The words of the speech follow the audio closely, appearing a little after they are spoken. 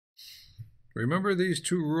Remember these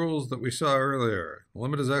two rules that we saw earlier. The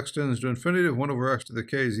limit as x tends to infinity of 1 over x to the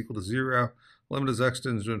k is equal to 0. Limit as x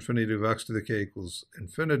tends to infinity of x to the k equals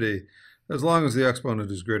infinity, as long as the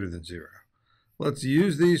exponent is greater than 0. Let's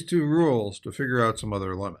use these two rules to figure out some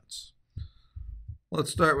other limits.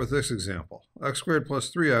 Let's start with this example. X squared plus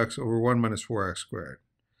 3x over 1 minus 4x squared.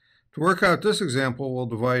 To work out this example, we'll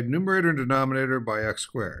divide numerator and denominator by x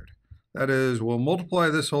squared. That is, we'll multiply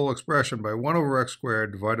this whole expression by 1 over x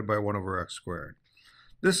squared divided by 1 over x squared.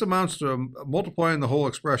 This amounts to multiplying the whole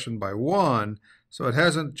expression by 1, so it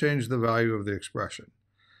hasn't changed the value of the expression.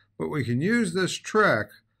 But we can use this trick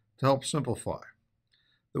to help simplify.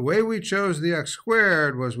 The way we chose the x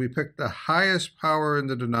squared was we picked the highest power in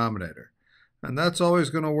the denominator. And that's always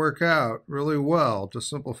going to work out really well to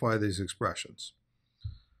simplify these expressions.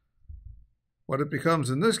 What it becomes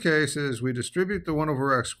in this case is we distribute the 1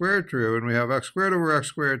 over x squared through, and we have x squared over x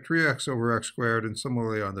squared, 3x over x squared, and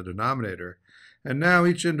similarly on the denominator. And now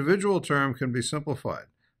each individual term can be simplified.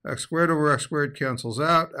 X squared over x squared cancels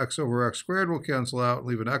out, x over x squared will cancel out,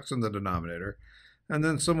 leave an x in the denominator. And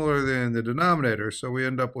then similarly in the denominator, so we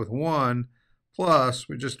end up with 1 plus,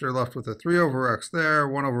 we just are left with a 3 over x there,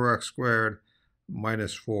 1 over x squared,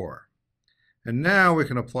 minus 4. And now we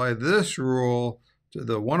can apply this rule to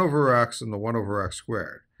the 1 over x and the 1 over x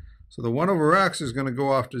squared. So the 1 over x is going to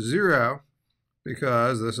go off to 0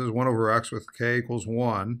 because this is 1 over x with k equals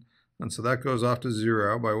 1. And so that goes off to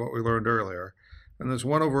 0 by what we learned earlier. And this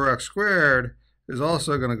 1 over x squared is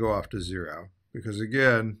also going to go off to 0 because,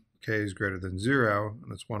 again, k is greater than 0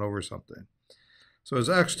 and it's 1 over something. So as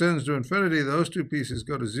x tends to infinity, those two pieces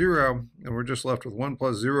go to 0, and we're just left with 1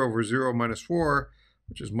 plus 0 over 0 minus 4,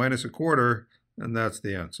 which is minus a quarter, and that's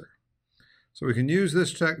the answer. So we can use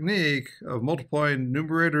this technique of multiplying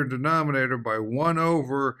numerator and denominator by 1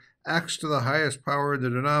 over x to the highest power in the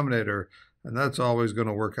denominator, and that's always going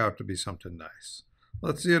to work out to be something nice.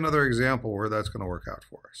 Let's see another example where that's going to work out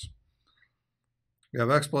for us. We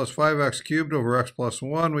have x plus 5x cubed over x plus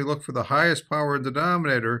 1. We look for the highest power in the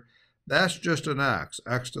denominator. That's just an x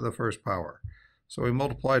to the first power. So we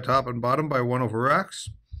multiply top and bottom by 1 over x.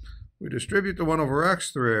 We distribute the 1 over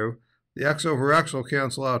x through. The x over x will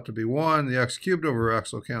cancel out to be 1. The x cubed over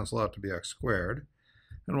x will cancel out to be x squared.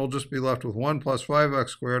 And we'll just be left with 1 plus 5x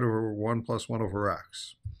squared over 1 plus 1 over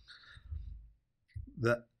x.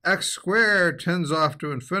 The x squared tends off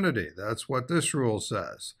to infinity. That's what this rule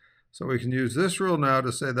says. So we can use this rule now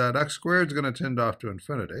to say that x squared is going to tend off to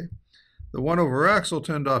infinity. The 1 over x will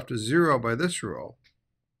tend off to 0 by this rule.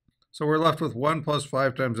 So we're left with 1 plus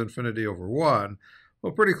 5 times infinity over 1.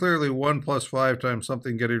 Well, pretty clearly 1 plus 5 times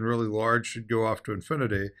something getting really large should go off to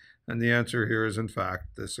infinity. And the answer here is, in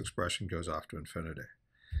fact, this expression goes off to infinity.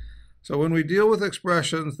 So when we deal with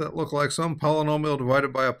expressions that look like some polynomial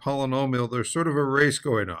divided by a polynomial, there's sort of a race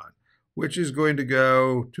going on. Which is going to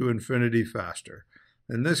go to infinity faster?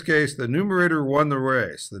 In this case, the numerator won the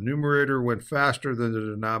race. The numerator went faster than the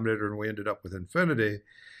denominator, and we ended up with infinity.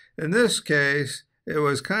 In this case, it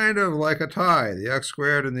was kind of like a tie. The x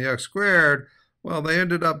squared and the x squared, well, they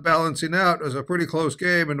ended up balancing out. It was a pretty close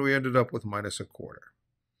game, and we ended up with minus a quarter.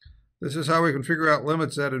 This is how we can figure out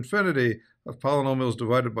limits at infinity of polynomials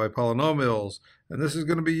divided by polynomials, and this is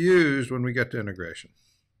going to be used when we get to integration.